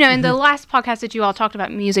song. You know, in the last podcast that you all talked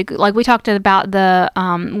about music, like we talked about the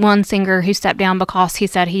one singer who stepped down because he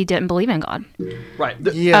said he didn't believe in God. Right.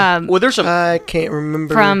 Well, there's some... I can't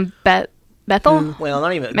remember. From Bethel? Well,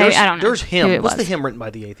 not even. Maybe, I don't know. There's hymn. What's the hymn written by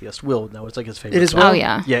the atheist? Will. No, it's like his favorite It is song. Will? Oh,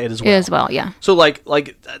 yeah. Yeah, it is Will. It is Will, yeah. So, like,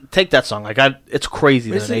 take that song. Like, it's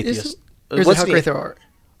crazy that an atheist... Or is it How Great Thou Art?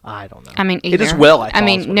 I don't know. I mean, either. It is Will, I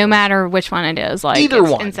mean, no matter which one it is, like, either it's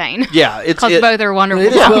one. insane. Yeah, because both are wonderful.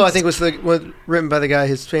 It is Will, I think, was written by the guy.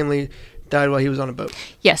 His family died while he was on a boat.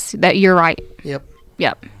 Yes, that you're right. Yep.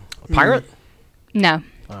 A pirate? No.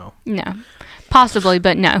 Oh. No. Possibly,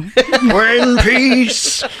 but no. We're in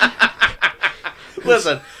peace.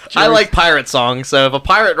 Listen, I like pirate songs, so if a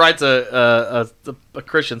pirate writes a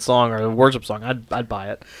Christian song or a worship song, I'd buy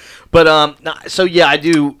it. But so yeah, I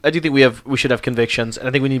do think we should have convictions, and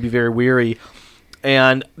I think we need to be very weary.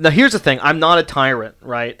 And now here's the thing: I'm not a tyrant,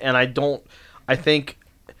 right? And I think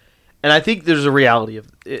there's a reality of,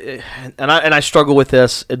 and I struggle with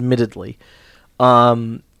this, admittedly.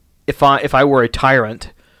 If I were a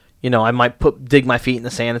tyrant, you know, I might dig my feet in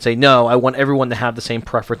the sand and say, no, I want everyone to have the same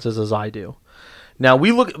preferences as I do. Now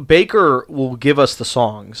Baker will give us the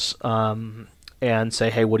songs and say,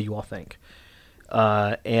 hey, what do you all think?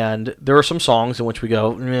 And there are some songs in which we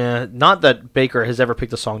go, not that Baker has ever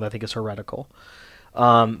picked a song that I think is heretical.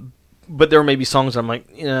 But there may be songs that I'm like,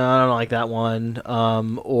 I don't like that one.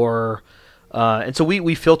 And so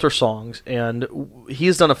we filter songs, and he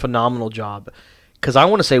has done a phenomenal job. Because I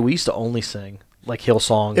want to say we used to only sing like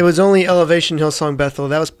Hillsong. It was only Elevation, Hillsong, Bethel.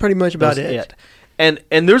 That was pretty much about it. And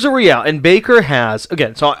there's a reality. And Baker has,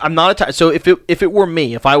 again, so I'm not a tyrant. So if it were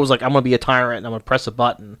me, if I was like, I'm going to be a tyrant and I'm going to press a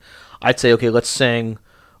button, I'd say, okay, let's sing.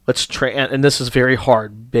 And this is very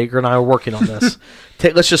hard. Baker and I are working on this.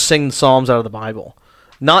 Let's just sing the Psalms out of the Bible.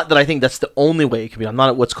 Not that I think that's the only way it can be. I'm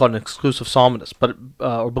not what's called an exclusive psalmist, but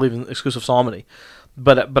or believe in exclusive psalmody.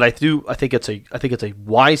 But I think it's a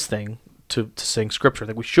wise thing to sing Scripture. I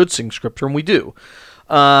think we should sing Scripture, and we do.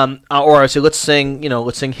 Or I say, let's sing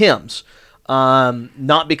hymns.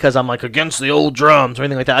 Not because I'm like against the old drums or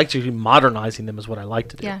anything like that. Actually, modernizing them is what I like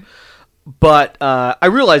to do. Yeah. But I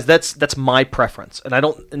realize that's my preference, and I'm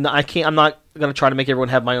not going to try to make everyone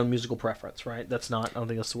have my own musical preference, right? I don't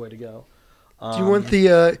think that's the way to go. Do you want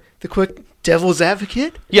the quick devil's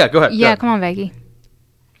advocate? Yeah, go ahead. Yeah, come on, Becky.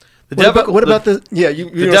 The devil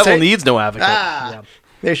needs no advocate. Yeah.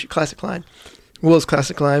 There's your classic line. Will's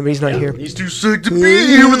classic line, but he's not here. He's too sick to be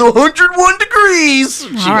here with 101 degrees.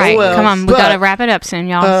 All right, come on. We got to wrap it up soon,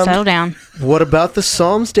 y'all. Settle down. What about the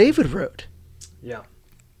Psalms David wrote? Yeah.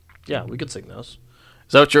 Yeah, we could sing those.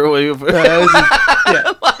 Is that what you're...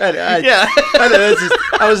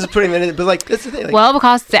 I was just putting that in, but like that's the thing. Like, well,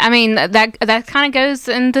 because I mean that kind of goes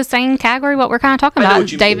in the same category what we're kind of talking about.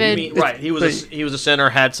 David, mean, right? He was a sinner,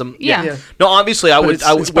 had some. Yeah. No, obviously I would.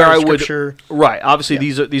 Right. Obviously,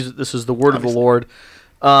 this is the word of the Lord.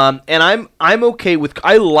 And I'm okay with.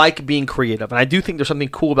 I like being creative, and I do think there's something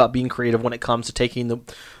cool about being creative when it comes to taking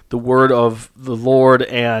the word of the Lord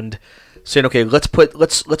and saying, okay, let's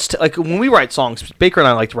like when we write songs. Baker and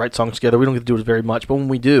I like to write songs together. We don't get to do it very much, but when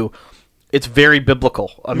we do, it's very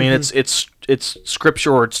biblical. I mean, it's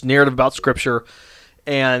scripture, or it's narrative about scripture,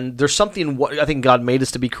 and there's something. I think God made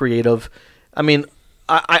us to be creative. I mean,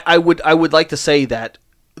 I would like to say that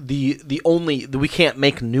we can't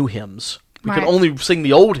make new hymns. We can only sing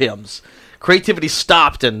the old hymns. Creativity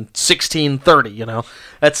stopped in 1630. You know,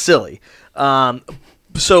 that's silly.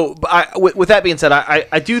 So, with that being said,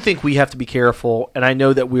 I do think we have to be careful, and I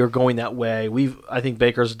know that we are going that way. I think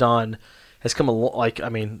Baker's has come along. Like, I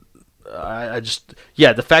mean,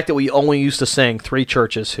 the fact that we only used to sing 3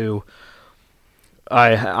 churches who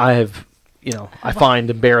I find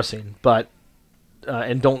embarrassing, but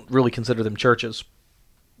and don't really consider them churches,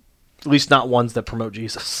 at least not ones that promote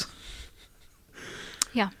Jesus.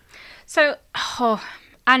 Yeah. So,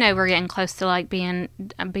 I know we're getting close to like being.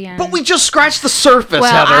 But we just scratched the surface,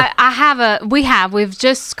 well, Heather. We've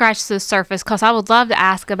just scratched the surface, because I would love to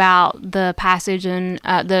ask about the passage in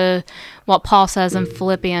what Paul says in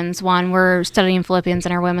Philippians 1. We're studying Philippians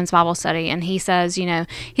in our women's Bible study, and he says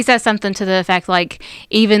something to the effect like,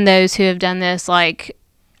 even those who have done this, like.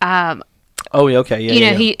 Oh, yeah, okay,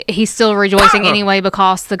 yeah. He's still rejoicing anyway,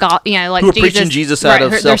 because the God, like, who are preaching Jesus out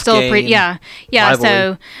of self-gain. Yeah.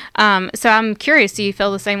 So, so I'm curious. Do you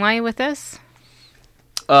feel the same way with this?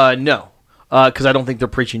 No, because I don't think they're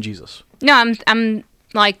preaching Jesus. No, I'm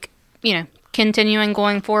like, continuing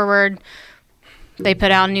going forward. They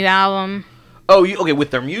put out a new album. Oh, okay,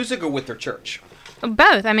 with their music or with their church?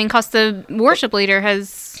 Both. I mean, because the worship leader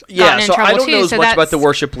has gotten in so trouble I don't too. know as much about the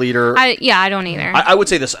worship leader. I don't either. I would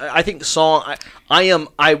say this. I think the song.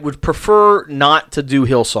 I would prefer not to do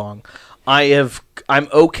Hillsong. I'm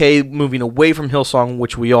okay moving away from Hillsong,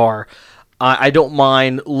 which we are. I don't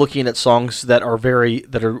mind looking at songs that are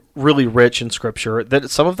really rich in scripture. That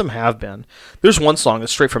some of them have been. There's one song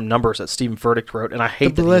that's straight from Numbers that Stephen Furtick wrote, and I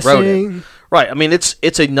hate that he wrote it. Right. I mean,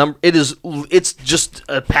 it's a number. It's just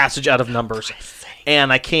a passage out of Numbers,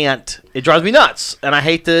 and I can't. It drives me nuts, and I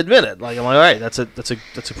hate to admit it. Like I'm like, all right, that's a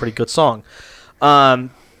pretty good song. But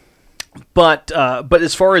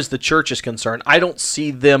as far as the church is concerned, I don't see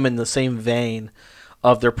them in the same vein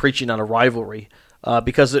of their preaching on a rivalry,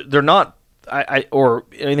 because they're not. Or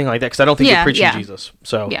anything like that, because I don't think they're preaching Jesus.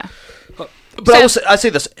 So, yeah. But I say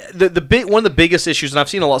this: one of the biggest issues, and I've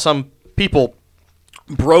seen some people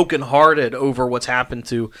brokenhearted over what's happened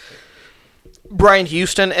to Brian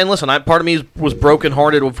Houston. And listen, part of me was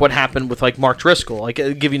brokenhearted with what happened with like Mark Driscoll. Like,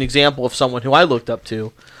 I'll give you an example of someone who I looked up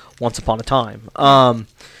to once upon a time. I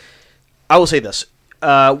will say this: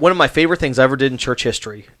 one of my favorite things I ever did in church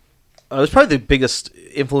history. It was probably the biggest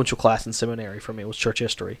influential class in seminary for me. Was church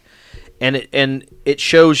history. And it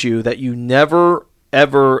shows you that you never,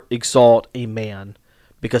 ever exalt a man,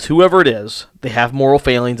 because whoever it is, they have moral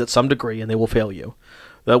failings at some degree, and they will fail you.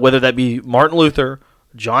 Whether that be Martin Luther,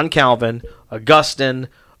 John Calvin, Augustine,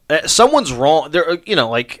 someone's wrong.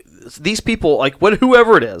 Like these people, like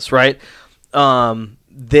whoever it is, right?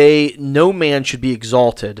 No man should be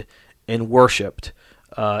exalted and worshipped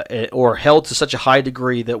or held to such a high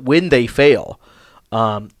degree that when they fail,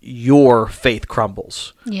 your faith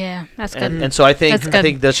crumbles. Yeah, that's good. And so I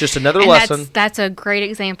think that's just another lesson. That's a great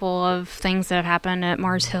example of things that have happened at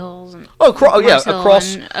Mars Hills. And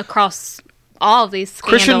across all of these scandals.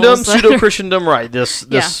 Christendom, pseudo-Christendom, right?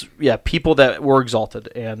 People that were exalted,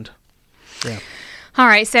 and yeah. All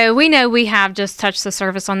right, so we know we have just touched the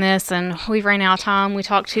surface on this, and we've ran out of time. We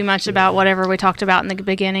talked too much about whatever we talked about in the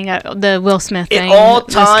beginning, the Will Smith thing. It all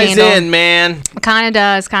ties in, man. Kind of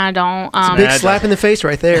does, kind of don't. It's a big slap in the face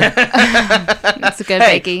right there. That's a good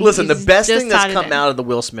biggie. Listen, the best thing that's come out of the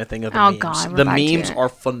Will Smith thing are the memes. God, the memes are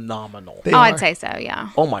phenomenal. I'd say so,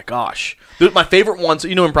 yeah. Oh, my gosh. My favorite ones,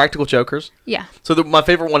 Impractical Jokers? Yeah. So my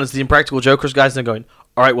favorite one is the Impractical Jokers guys, and they're going,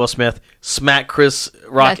 all right, Will Smith, smack Chris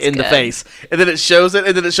Rock in the face. And then it shows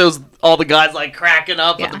all the guys like cracking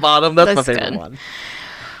up at the bottom. That's my favorite one.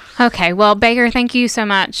 Okay, well, Baker, thank you so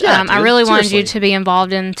much. Yeah, I really wanted you to be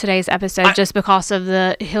involved in today's episode just because of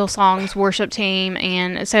the Hillsong's worship team.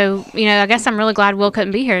 And so, I guess I'm really glad Will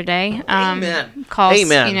couldn't be here today. Amen.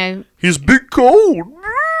 Amen. He's big cold.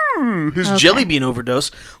 His jelly bean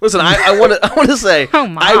overdose. Listen, I want to say,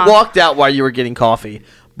 I walked out while you were getting coffee,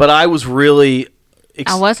 but I was really...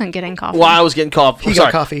 I wasn't getting coffee. Well, I was getting coffee. He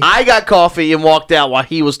got coffee. I got coffee and walked out while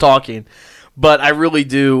he was talking. But I really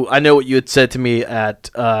do. I know what you had said to me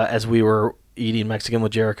as we were eating Mexican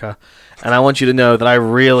with Jerica, and I want you to know that I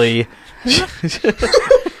really.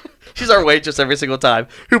 She's our waitress every single time.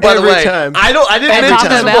 Who, by the way, I didn't mention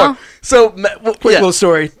this before. So, quick little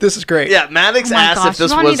story. This is great. Yeah, Maddox asked if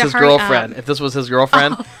this was his girlfriend. If this was his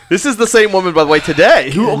girlfriend. This is the same woman, by the way, today,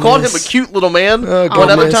 who called him a cute little man one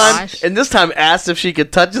other time, and this time asked if she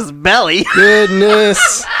could touch his belly.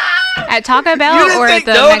 Goodness. At Taco Bell or at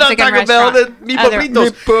the Mexican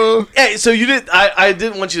restaurant? Bell. Hey, so you didn't. I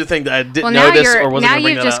didn't want you to think that I didn't know this or wasn't going to bring that up. Now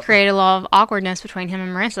you've just created a lot of awkwardness between him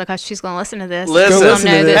and Marissa because she's going to listen to this.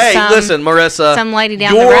 Listen, Marissa. Some lady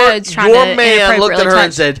down the road's trying to Your man looked at her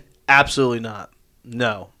and said, "Absolutely not.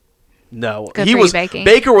 No."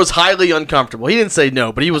 Baker was highly uncomfortable. He didn't say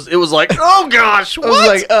no, but it was like, oh gosh, what? I was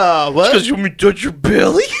like, what? Because you want me to touch your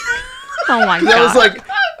belly? Oh my god! I was like,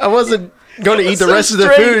 I wasn't going to eat the rest of the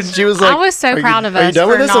food. She was like, I was so proud of us. Are you done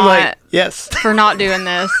with this? I'm like, yes. For not doing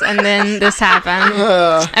this, and then this happened.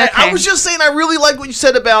 Okay. I was just saying, I really like what you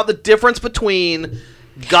said about the difference between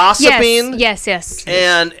gossiping. Yes.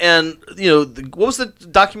 And what was the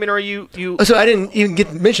documentary you? Oh, so I didn't even get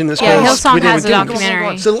to mention this. Yeah, Hillsong has a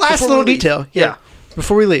documentary. So last little detail. Yeah.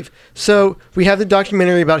 Before we leave. So we have the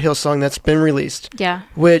documentary about Hillsong that's been released. Yeah.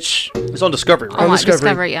 Which it's on Discovery, right? On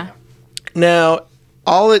Discovery, yeah. Now,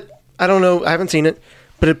 I don't know, I haven't seen it,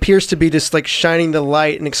 but it appears to be just like shining the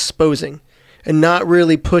light and exposing and not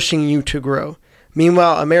really pushing you to grow.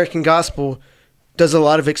 Meanwhile, American Gospel does a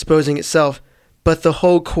lot of exposing itself, but the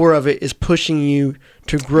whole core of it is pushing you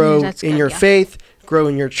to grow in your faith, grow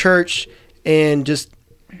in your church, and just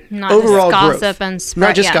not overall just gossip growth. And spread,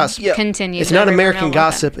 not just gossip. Yeah. Continue. It's not American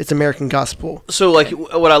gossip. It's American gospel. So, like,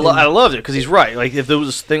 what I loved it because he's right. Like, if there was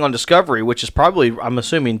this thing on Discovery, which is probably, I'm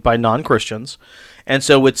assuming, by non-Christians, And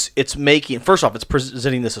so it's making, first off, it's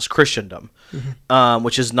presenting this as Christendom,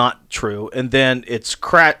 which is not true. And then it's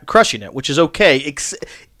crushing it, which is okay,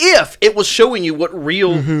 if it was showing you what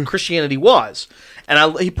real Christianity was.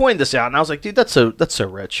 And he pointed this out, and I was like, dude, that's so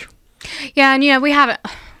rich. Yeah, and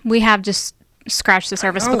we have just scratched the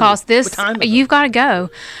surface because this, you've got to go.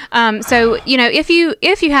 So, if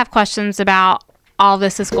you have questions about all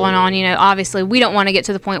this is going on, obviously we don't want to get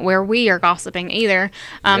to the point where we are gossiping either.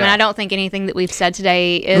 And I don't think anything that we've said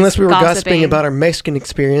today is unless we were gossiping about our Mexican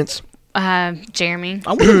experience. Jeremy.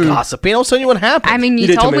 I wasn't gossiping. I was telling you what happened. I mean,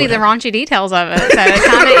 you told me the raunchy details of it, so it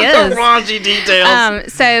kind of is. Raunchy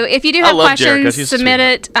details. So if you do have questions, submit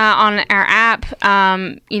it on our app.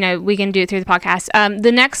 We can do it through the podcast.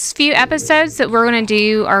 The next few episodes that we're going to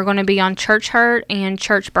do are going to be on church hurt and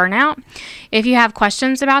church burnout. If you have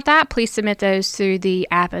questions about that, please submit those through the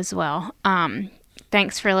app as well.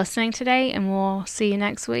 Thanks for listening today, and we'll see you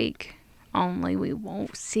next week. Only we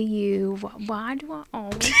won't see you. Why do I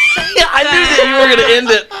always say I knew that you were going to end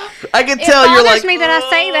it. I can tell you're like... It bothers me that I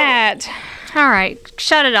say that. All right.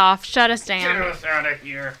 Shut it off. Shut us down. Get us out of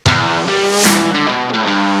here.